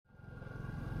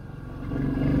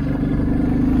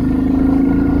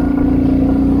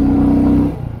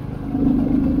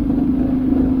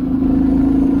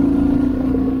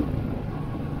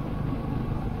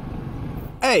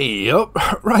Hey up!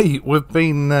 Right, we've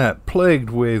been plagued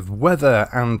with weather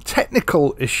and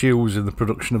technical issues in the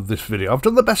production of this video. I've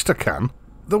done the best I can.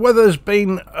 The weather's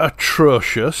been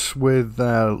atrocious with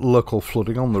local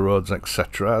flooding on the roads,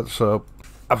 etc. So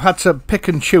I've had to pick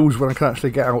and choose when I can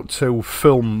actually get out to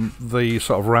film the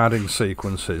sort of riding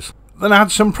sequences. Then I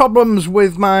had some problems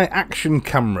with my action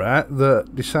camera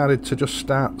that decided to just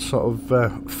start sort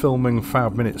of filming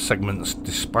 5-minute segments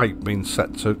despite being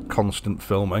set to constant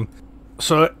filming.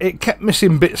 So it kept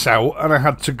missing bits out and I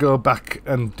had to go back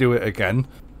and do it again.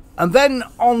 And then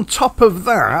on top of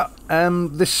that,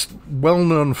 this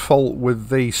well-known fault with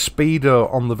the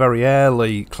speedo on the very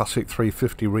early Classic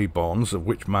 350 Reborns, of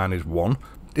which mine is one,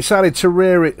 decided to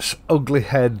rear its ugly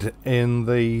head in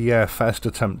the first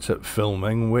attempt at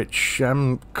filming, which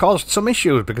caused some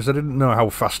issues because I didn't know how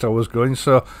fast I was going,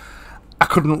 so I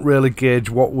couldn't really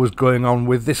gauge what was going on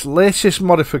with this latest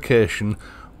modification,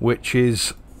 which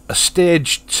is a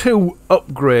stage 2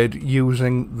 upgrade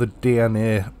using the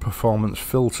DNA performance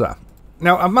filter.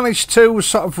 Now I've managed to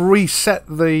sort of reset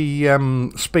the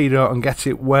speedo and get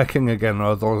it working again,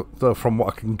 although from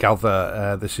what I can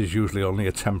gather this is usually only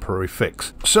a temporary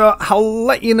fix. So I'll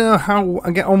let you know how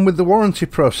I get on with the warranty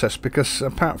process, because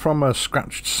apart from a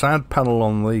scratched side panel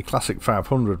on the Classic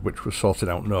 500, which was sorted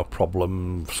out no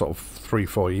problem sort of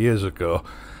 3-4 years ago,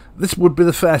 this would be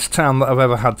the first time that I've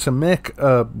ever had to make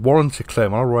a warranty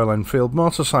claim on a Royal Enfield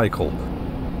motorcycle.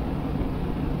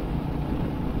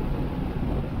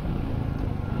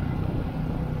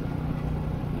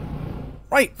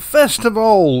 Right, first of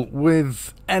all,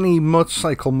 with any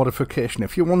motorcycle modification,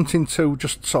 if you're wanting to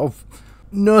just sort of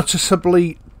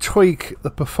noticeably tweak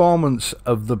the performance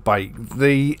of the bike,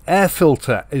 the air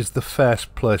filter is the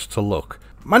first place to look.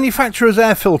 Manufacturers'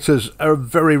 air filters are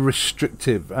very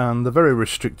restrictive, and they're very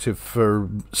restrictive for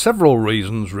several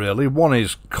reasons really. One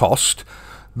is cost.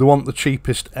 They want the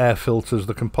cheapest air filters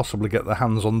they can possibly get their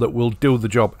hands on that will do the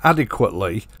job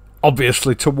adequately,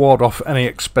 obviously to ward off any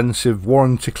expensive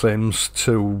warranty claims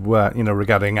to you know,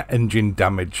 regarding engine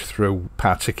damage through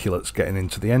particulates getting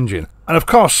into the engine. And of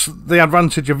course the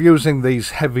advantage of using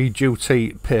these heavy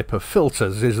duty paper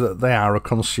filters is that they are a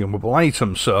consumable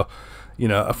item, so you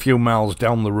know, a few miles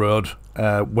down the road,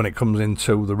 when it comes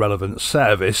into the relevant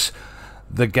service,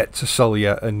 they get to sell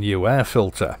you a new air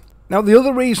filter. Now, the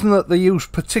other reason that they use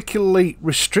particularly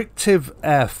restrictive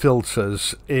air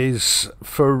filters is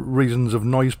for reasons of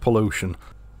noise pollution.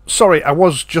 Sorry, I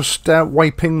was just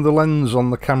wiping the lens on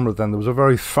the camera then. There was a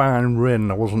very fine rain.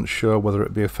 I wasn't sure whether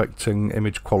it'd be affecting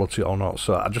image quality or not,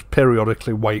 so I just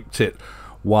periodically wiped it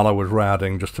while I was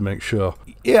riding just to make sure.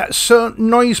 Yeah, so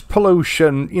noise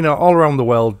pollution, you know, all around the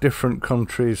world, different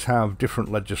countries have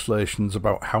different legislations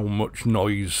about how much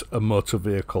noise a motor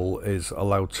vehicle is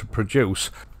allowed to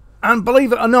produce. And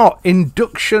believe it or not,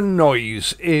 induction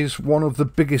noise is one of the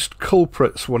biggest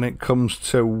culprits when it comes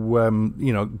to,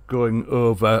 you know, going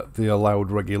over the allowed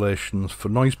regulations for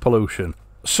noise pollution.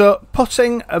 So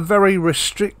putting a very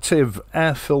restrictive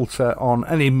air filter on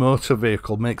any motor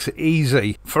vehicle makes it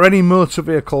easy for any motor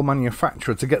vehicle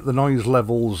manufacturer to get the noise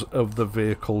levels of the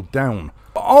vehicle down.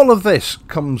 All of this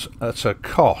comes at a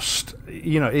cost.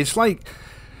 You know, it's like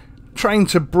trying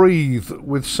to breathe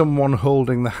with someone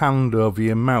holding the hand over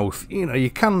your mouth. You know,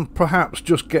 you can perhaps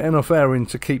just get enough air in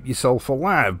to keep yourself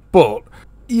alive, but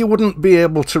you wouldn't be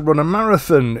able to run a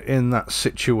marathon in that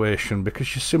situation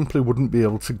because you simply wouldn't be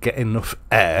able to get enough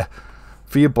air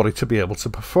for your body to be able to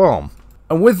perform.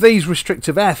 And with these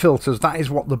restrictive air filters, that is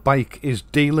what the bike is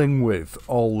dealing with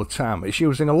all the time. It's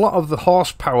using a lot of the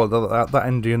horsepower that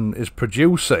engine is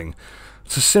producing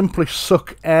to simply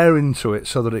suck air into it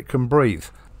so that it can breathe.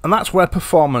 And that's where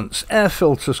performance air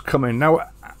filters come in.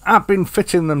 Now, I've been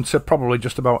fitting them to probably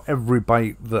just about every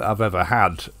bike that I've ever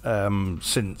had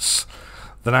since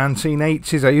the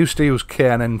 1980s. I used to use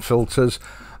K&N filters.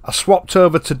 I swapped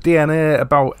over to DNA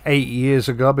about 8 years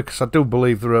ago because I do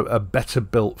believe they're a better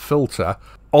built filter.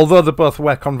 Although they both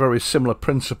work on very similar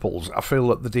principles, I feel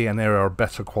that the DNA are a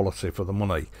better quality for the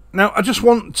money. Now, I just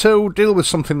want to deal with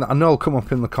something that I know will come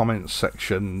up in the comments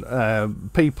section.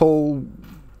 People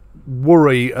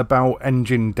worry about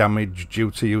engine damage due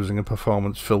to using a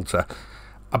performance filter.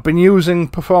 I've been using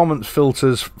performance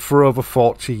filters for over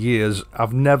 40 years.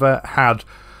 I've never had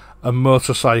a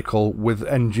motorcycle with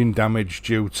engine damage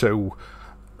due to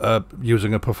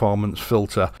using a performance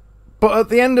filter. But at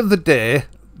the end of the day,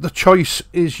 the choice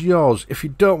is yours. If you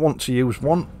don't want to use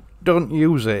one, don't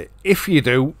use it. If you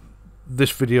do,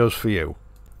 this video's for you.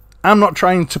 I'm not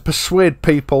trying to persuade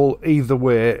people either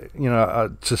way, you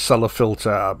know, to sell a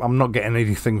filter. I'm not getting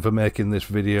anything for making this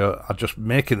video. I'm just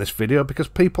making this video because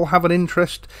people have an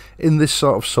interest in this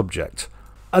sort of subject.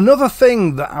 Another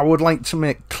thing that I would like to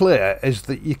make clear is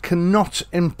that you cannot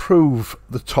improve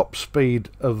the top speed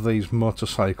of these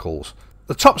motorcycles.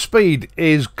 The top speed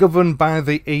is governed by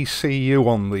the ECU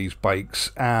on these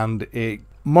bikes, and it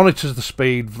monitors the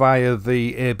speed via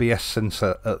the ABS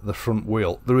sensor at the front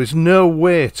wheel. There is no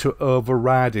way to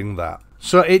overriding that.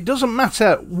 So it doesn't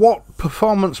matter what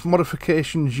performance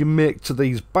modifications you make to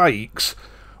these bikes,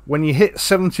 when you hit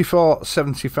 74,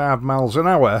 75 miles an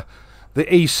hour, the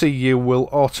ECU will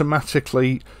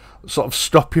automatically sort of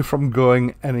stop you from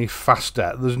going any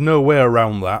faster. There's no way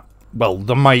around that. Well,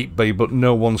 there might be, but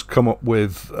no one's come up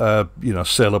with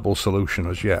saleable solution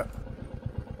as yet.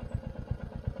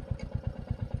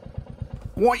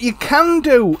 What you can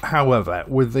do, however,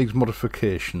 with these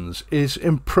modifications is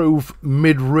improve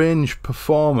mid-range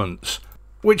performance,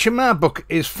 which in my book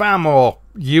is far more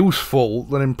useful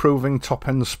than improving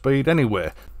top-end speed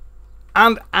anyway.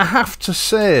 And I have to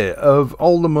say, of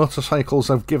all the motorcycles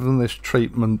I've given this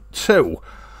treatment to,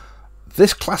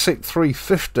 this Classic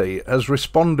 350 has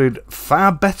responded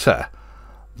far better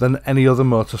than any other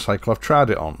motorcycle I've tried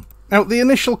it on. Now, the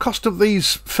initial cost of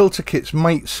these filter kits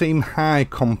might seem high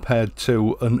compared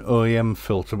to an OEM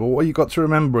filter, but what you've got to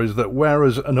remember is that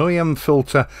whereas an OEM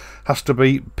filter has to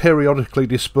be periodically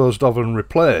disposed of and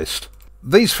replaced,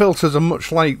 these filters are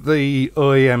much like the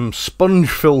OEM sponge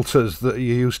filters that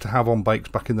you used to have on bikes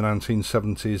back in the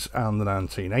 1970s and the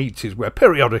 1980s, where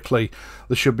periodically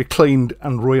they should be cleaned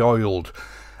and re-oiled.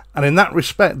 And in that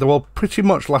respect, they will pretty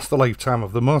much last the lifetime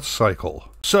of the motorcycle.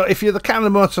 So if you're the kind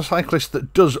of motorcyclist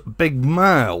that does big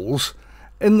miles,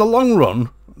 in the long run,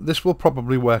 this will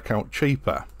probably work out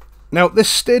cheaper. Now, this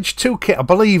Stage 2 kit, I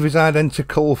believe, is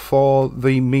identical for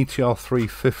the Meteor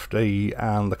 350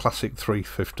 and the Classic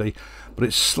 350, but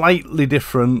it's slightly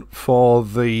different for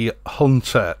the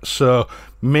Hunter, so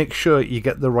make sure you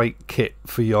get the right kit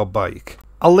for your bike.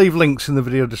 I'll leave links in the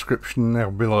video description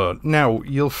now below. Now,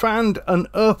 you'll find an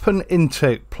open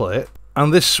intake plate,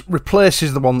 and this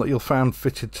replaces the one that you'll find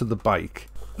fitted to the bike.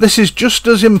 This is just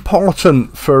as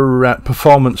important for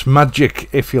performance magic,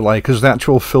 if you like, as the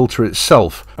actual filter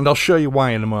itself, and I'll show you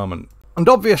why in a moment. And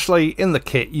obviously, in the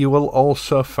kit, you will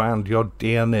also find your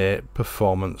DNA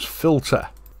performance filter.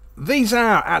 These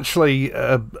are actually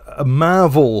a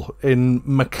marvel in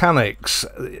mechanics.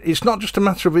 It's not just a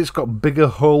matter of it's got bigger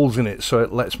holes in it so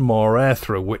it lets more air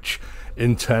through, which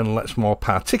in turn lets more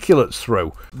particulates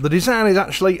through. The design is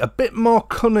actually a bit more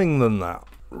cunning than that.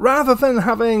 Rather than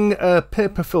having a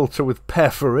paper filter with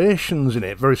perforations in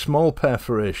it, very small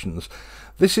perforations,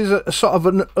 this is a sort of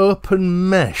an open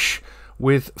mesh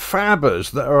with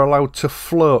fibres that are allowed to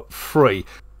float free.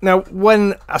 Now,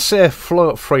 when I say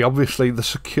float free, obviously they're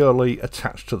securely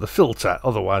attached to the filter,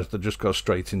 otherwise they just go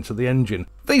straight into the engine.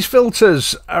 These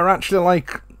filters are actually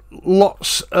like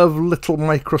lots of little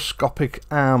microscopic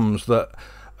arms that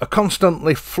are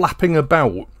constantly flapping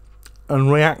about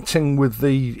and reacting with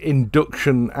the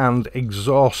induction and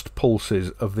exhaust pulses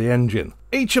of the engine.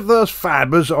 Each of those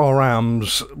fibres or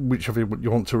arms, whichever you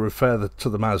want to refer to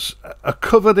them as, are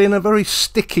covered in a very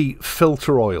sticky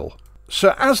filter oil.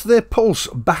 So as they pulse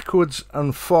backwards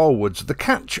and forwards, they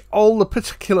catch all the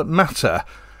particulate matter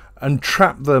and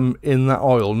trap them in that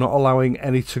oil, not allowing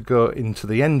any to go into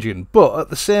the engine. But at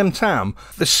the same time,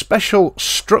 this special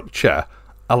structure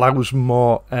allows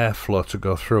more airflow to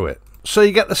go through it. So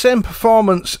you get the same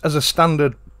performance as a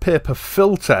standard paper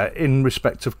filter in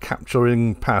respect of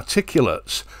capturing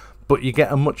particulates, but you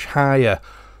get a much higher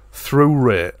through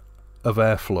rate of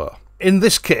airflow. In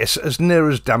this case, as near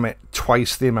as, damn it,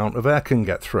 twice the amount of air can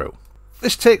get through.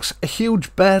 This takes a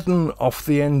huge burden off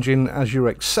the engine as you're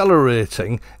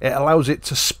accelerating. It allows it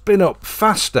to spin up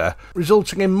faster,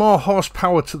 resulting in more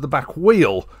horsepower to the back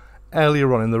wheel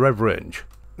earlier on in the rev range.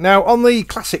 Now, on the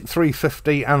Classic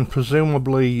 350 and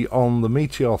presumably on the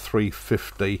Meteor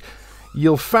 350,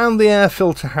 you'll find the air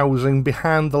filter housing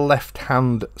behind the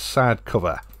left-hand side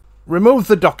cover. Remove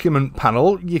the document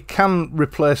panel. You can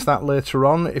replace that later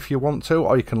on if you want to,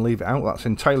 or you can leave it out. That's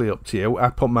entirely up to you. I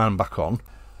put mine back on.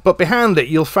 But behind it,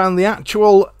 you'll find the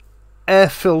actual air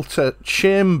filter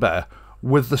chamber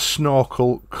with the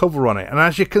snorkel cover on it. And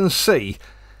as you can see,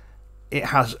 it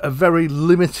has a very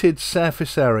limited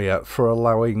surface area for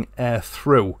allowing air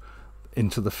through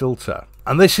into the filter.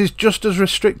 And this is just as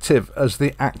restrictive as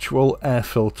the actual air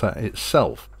filter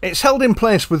itself. It's held in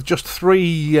place with just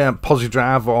 3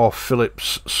 Posi-Drive or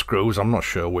Phillips screws, I'm not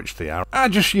sure which they are. I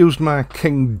just used my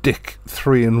King Dick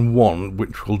 3-in-1,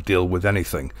 which will deal with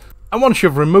anything. And once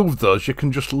you've removed those, you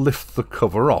can just lift the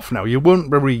cover off. Now, you won't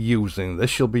be reusing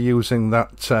this, you'll be using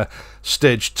that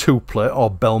Stage 2 plate, or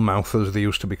bell mouth as they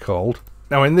used to be called.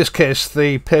 Now in this case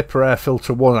the paper air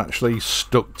filter was actually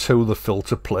stuck to the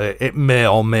filter plate. It may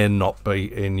or may not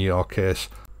be in your case.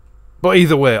 But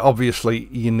either way, obviously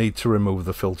you need to remove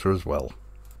the filter as well.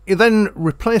 You then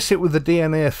replace it with the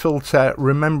DNA filter,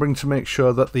 remembering to make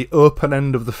sure that the open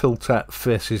end of the filter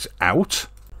faces out,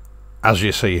 as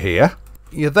you see here.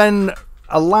 You then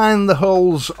align the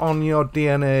holes on your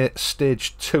DNA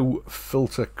Stage 2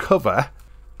 filter cover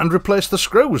and replace the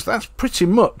screws. That's pretty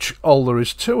much all there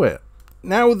is to it.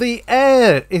 Now the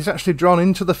air is actually drawn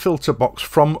into the filter box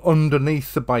from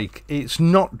underneath the bike. It's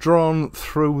not drawn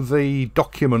through the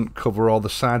document cover or the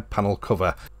side panel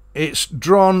cover. It's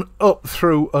drawn up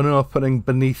through an opening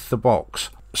beneath the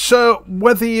box. So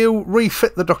whether you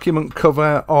refit the document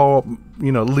cover or,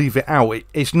 you know, leave it out,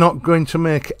 it's not going to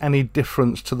make any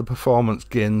difference to the performance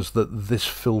gains that this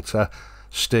filter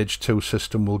Stage 2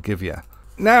 system will give you.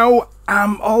 Now,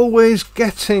 I'm always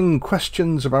getting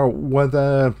questions about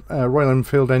whether Royal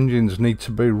Enfield engines need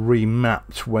to be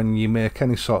remapped when you make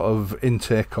any sort of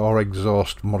intake or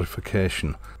exhaust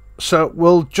modification. So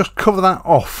we'll just cover that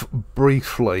off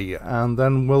briefly and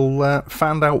then we'll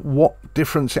find out what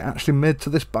difference it actually made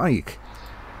to this bike.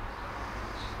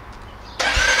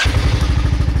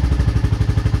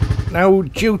 Now,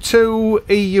 due to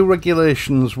EU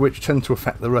regulations which tend to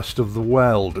affect the rest of the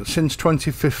world, since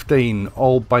 2015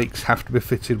 all bikes have to be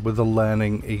fitted with a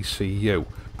learning ECU.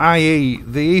 i.e.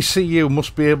 the ECU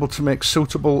must be able to make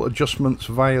suitable adjustments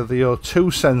via the O2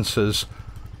 sensors,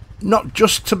 not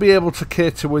just to be able to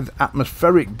cater with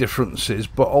atmospheric differences,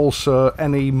 but also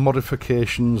any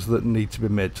modifications that need to be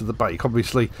made to the bike.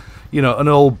 Obviously, you know, an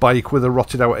old bike with a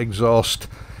rotted out exhaust,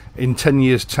 in 10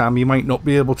 years' time you might not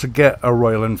be able to get a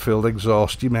Royal Enfield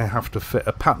exhaust. You may have to fit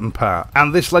a pattern part.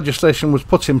 And this legislation was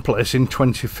put in place in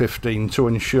 2015 to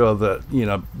ensure that, you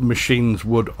know, machines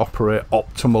would operate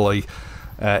optimally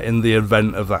in the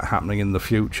event of that happening in the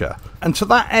future. And to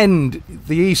that end,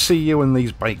 the ECU in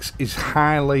these bikes is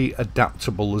highly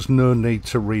adaptable. There's no need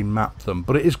to remap them.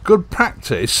 But it is good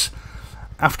practice,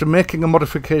 after making a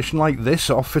modification like this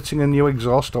or fitting a new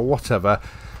exhaust or whatever,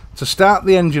 to start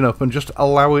the engine up and just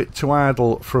allow it to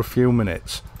idle for a few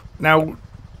minutes. Now,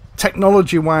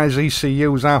 technology-wise,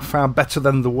 ECUs are far better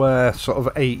than they were sort of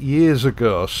 8 years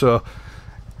ago, so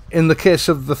in the case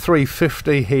of the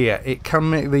 350 here, it can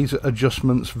make these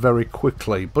adjustments very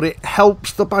quickly, but it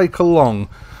helps the bike along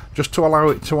just to allow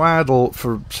it to idle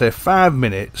for, say, 5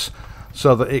 minutes,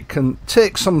 so that it can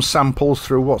take some samples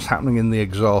through what's happening in the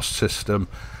exhaust system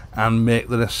and make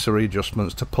the necessary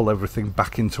adjustments to pull everything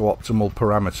back into optimal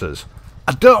parameters.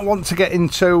 I don't want to get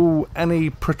into any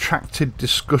protracted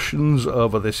discussions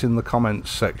over this in the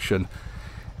comments section.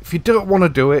 If you don't want to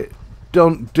do it,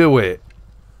 don't do it.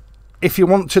 If you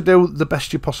want to do the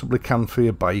best you possibly can for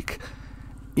your bike,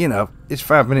 you know, it's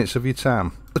 5 minutes of your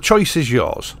time. The choice is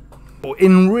yours. But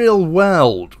in real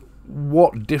world,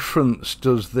 what difference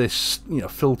does this, you know,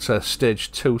 filter Stage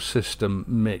 2 system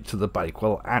make to the bike?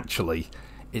 Well, actually,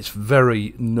 it's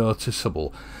very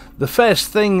noticeable. The first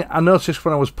thing I noticed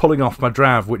when I was pulling off my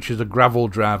drive, which is a gravel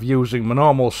drive, using my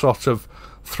normal sort of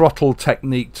throttle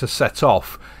technique to set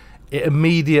off, it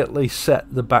immediately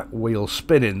set the back wheel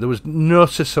spinning. There was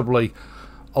noticeably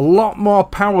a lot more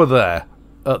power there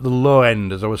at the low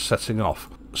end as I was setting off.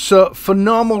 So for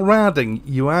normal riding,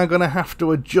 you are going to have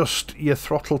to adjust your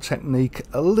throttle technique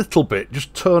a little bit,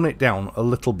 just tone it down a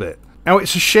little bit. Now,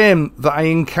 it's a shame that I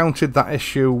encountered that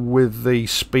issue with the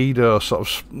Speedo sort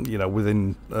of, you know,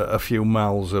 within a few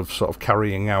miles of sort of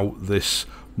carrying out this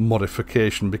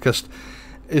modification, because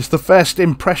it's the first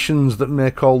impressions that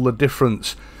make all the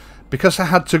difference. Because I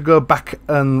had to go back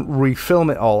and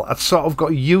refilm it all, I'd sort of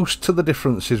got used to the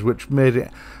differences, which made it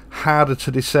harder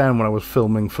to discern when I was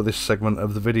filming for this segment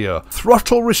of the video.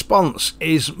 Throttle response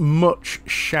is much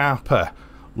sharper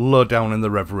low down in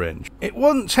the rev range. It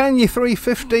won't turn your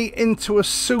 350 into a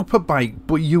super bike,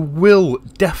 but you will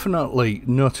definitely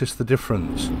notice the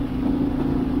difference.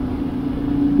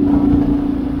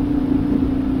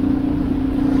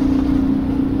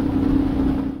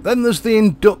 Then there's the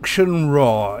induction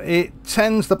roar. It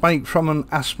turns the bike from an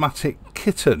asthmatic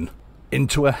kitten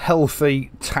into a healthy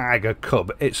tiger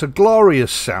cub. It's a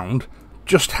glorious sound,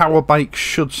 just how a bike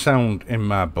should sound in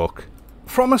my book.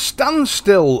 From a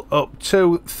standstill up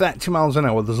to 30 miles an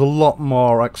hour, there's a lot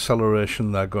more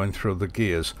acceleration there going through the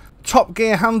gears. Top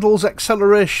Gear handles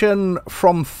acceleration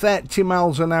from 30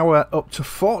 miles an hour up to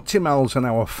 40 miles an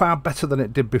hour far better than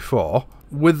it did before,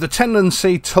 with the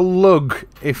tendency to lug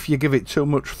if you give it too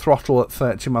much throttle at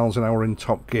 30 miles an hour in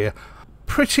Top Gear.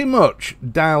 Pretty much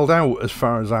dialed out as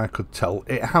far as I could tell.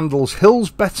 It handles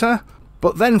hills better,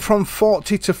 But then from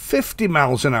 40 to 50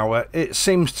 miles an hour, it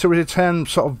seems to return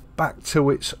sort of back to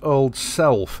its old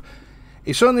self.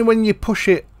 It's only when you push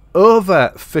it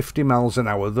over 50 miles an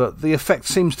hour that the effect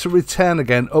seems to return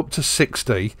again up to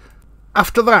 60.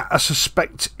 After that, I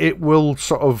suspect it will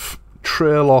sort of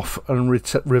trail off and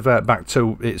revert back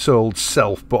to its old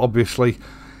self, but obviously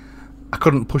I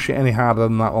couldn't push it any harder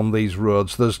than that on these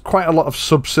roads. There's quite a lot of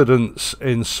subsidence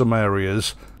in some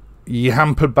areas. You're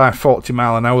hampered by 40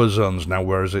 mile an hour zones now,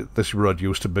 whereas this road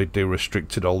used to be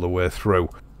de-restricted all the way through.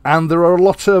 And there are a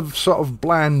lot of sort of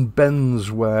blind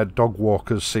bends where dog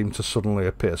walkers seem to suddenly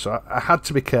appear, so I had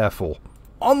to be careful.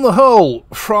 On the whole,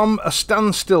 from a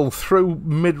standstill through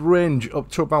mid-range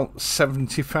up to about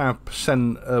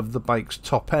 75% of the bike's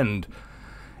top end,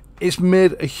 it's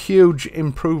made a huge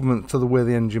improvement to the way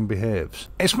the engine behaves.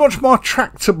 It's much more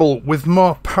tractable with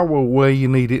more power where you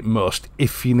need it most,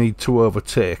 if you need to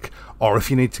overtake, or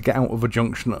if you need to get out of a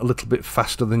junction a little bit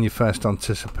faster than you first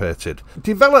anticipated. It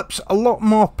develops a lot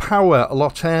more power a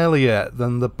lot earlier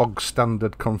than the bog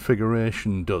standard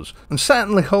configuration does, and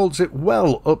certainly holds it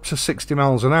well up to 60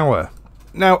 miles an hour.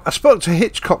 Now, I spoke to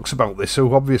Hitchcocks about this,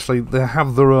 who obviously they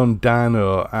have their own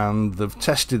dyno and they've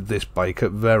tested this bike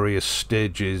at various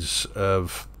stages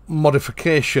of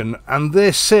modification, and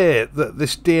they say that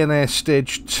this DNA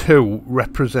Stage 2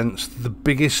 represents the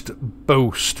biggest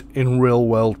boost in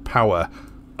real-world power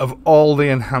of all the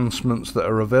enhancements that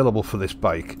are available for this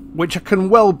bike, which I can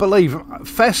well believe.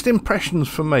 First impressions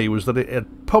for me was that it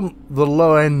had pumped the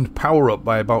low-end power up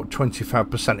by about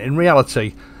 25%. In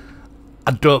reality,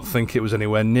 I don't think it was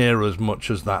anywhere near as much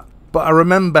as that, but I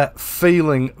remember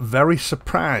feeling very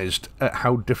surprised at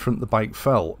how different the bike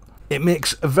felt. It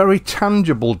makes a very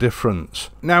tangible difference.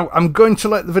 Now, I'm going to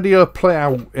let the video play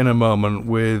out in a moment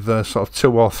with a sort of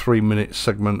 2 or 3 minute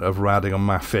segment of riding on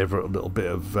my favourite little bit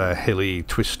of hilly,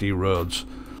 twisty roads.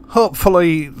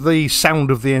 Hopefully the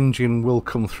sound of the engine will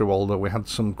come through, although we had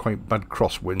some quite bad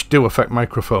crosswinds do affect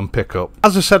microphone pickup.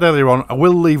 As I said earlier on, I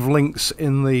will leave links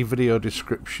in the video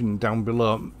description down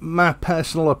below. My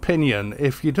personal opinion,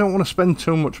 if you don't want to spend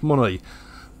too much money,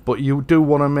 but you do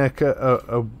want to make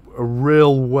a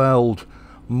real world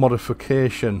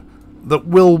modification that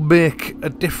will make a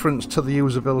difference to the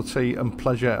usability and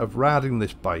pleasure of riding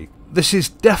this bike, this is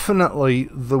definitely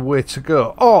the way to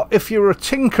go. Or if you're a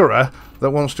tinkerer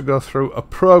that wants to go through a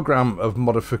program of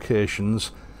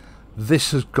modifications,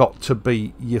 this has got to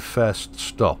be your first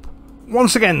stop.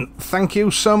 Once again, thank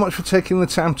you so much for taking the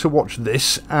time to watch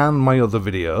this and my other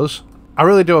videos. I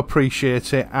really do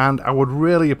appreciate it, and I would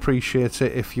really appreciate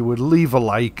it if you would leave a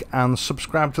like and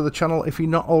subscribe to the channel if you're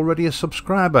not already a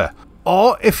subscriber.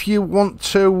 Or if you want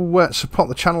to support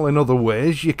the channel in other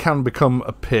ways, you can become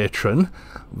a patron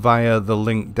via the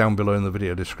link down below in the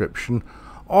video description,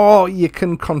 or you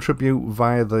can contribute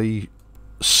via the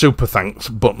super thanks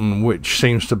button, which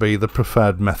seems to be the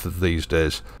preferred method these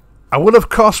days. I will of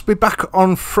course be back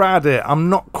on Friday. I'm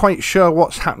not quite sure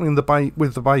what's happening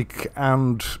with the bike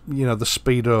and, you know, the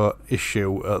speedo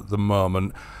issue at the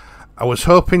moment. I was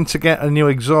hoping to get a new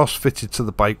exhaust fitted to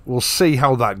the bike. We'll see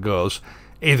how that goes.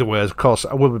 Either way, of course,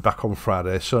 I will be back on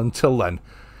Friday, so until then,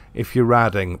 if you're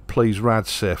riding, please ride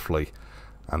safely,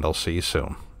 and I'll see you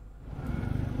soon.